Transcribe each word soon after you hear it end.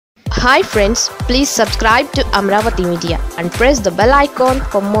Hi friends, please subscribe to Amaravathi Media and press the bell icon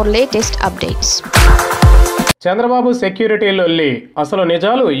for more latest updates. Chandrababu security లొల్లి అసలు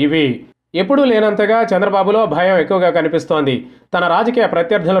నిజాలు ఇవి. ఎప్పుడూ లేనంతగా చంద్రబాబులో భయం ఎక్కువగా కనిపిస్తోంది. తన రాజకీయ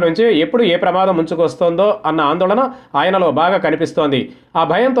ప్రత్యర్థుల నుంచి ఎప్పుడు ఏ ప్రమాదం ముంచుకొస్తోందో అన్న ఆందోళన ఆయనలో బాగా కనిపిస్తోంది. ఆ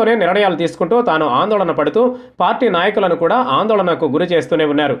భయంతోనే నిర్ణయాలు తీసుకుంటూ తాను ఆందోళన పడుతూ పార్టీ నాయకులను కూడా ఆందోళనకు గురి చేస్తూనే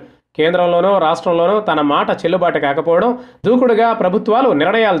ఉన్నారు. కేంద్రంలోనూ రాష్ట్రంలోనూ తన మాట చెల్లుబాటు కాకపోవడం, దూకుడుగా ప్రభుత్వాలు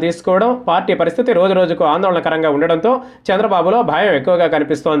నిర్ణయాలు తీసుకోవడం, పార్టీ పరిస్థితి రోజురోజుకు ఆందోళనకరంగా ఉండడంతో చంద్రబాబులో భయం ఎక్కువగా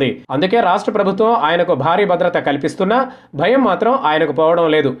కనిపిస్తోంది. అందుకే రాష్ట్ర ప్రభుత్వం ఆయనకు భారీ భద్రత కల్పిస్తున్నా భయం మాత్రం ఆయనకు పోవడం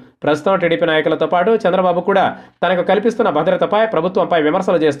లేదు. ప్రస్తుతం టీడీపీ నాయకులతో పాటు చంద్రబాబు కూడా తనకు కల్పిస్తున్న భద్రతపై ప్రభుత్వంపై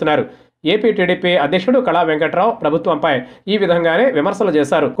విమర్శలు చేస్తున్నారు. ఏపీ టీడీపీ అధ్యక్షుడు కళా వెంకట్రావు ప్రభుత్వంపై ఈ విధంగానే విమర్శలు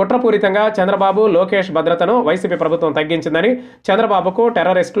చేశారు. కుట్రపూరితంగా చంద్రబాబు, లోకేష్ భద్రతను వైసీపీ ప్రభుత్వం తగ్గించిందని, చంద్రబాబుకు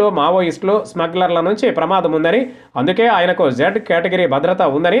టెర్రరిస్టులు, మావోయిస్టులు, స్మగ్లర్ల నుంచి ప్రమాదం ఉందని, అందుకే ఆయనకు జెడ్ కేటగిరీ భద్రత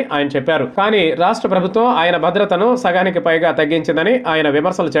ఉందని ఆయన చెప్పారు. కానీ రాష్ట్ర ప్రభుత్వం ఆయన భద్రతను సగానికి పైగా తగ్గించిందని ఆయన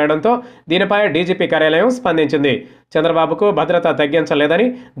విమర్శలు చేయడంతో దీనిపై డీజీపీ కార్యాలయం స్పందించింది. చంద్రబాబుకు భద్రత తగ్గించలేదని,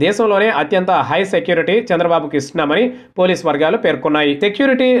 దేశంలోనే అత్యంత హై సెక్యూరిటీ చంద్రబాబుకు ఇస్తున్నామని పోలీసు వర్గాలు పేర్కొన్నాయి.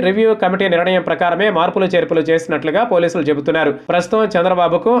 సెక్యూరిటీ రివ్యూ కమిటీ నిర్ణయం ప్రకారమే మార్పులు చేర్పులు చేసినట్లుగా పోలీసులు చెబుతున్నారు. ప్రస్తుతం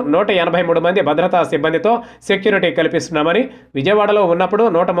చంద్రబాబుకు 183 మంది భద్రతా సిబ్బందితో సెక్యూరిటీ కల్పిస్తున్నామని, విజయవాడలో ఉన్నప్పుడు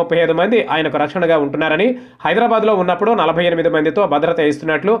 135 మంది ఆయనకు రక్షణగా ఉంటున్నారని, హైదరాబాద్లో ఉన్నప్పుడు 48 మందితో భద్రత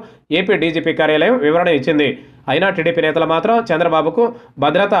ఇస్తున్నట్లు ఏపీ డీజీపీ కార్యాలయం వివరణ ఇచ్చింది. అయినా టీడీపీ నేతలు మాత్రం చంద్రబాబుకు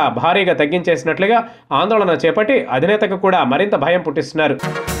భద్రత భారీగా తగ్గించేసినట్లుగా ఆందోళన చేపట్టి అధినేతకు కూడా మరింత భయం పుట్టిస్తున్నారు.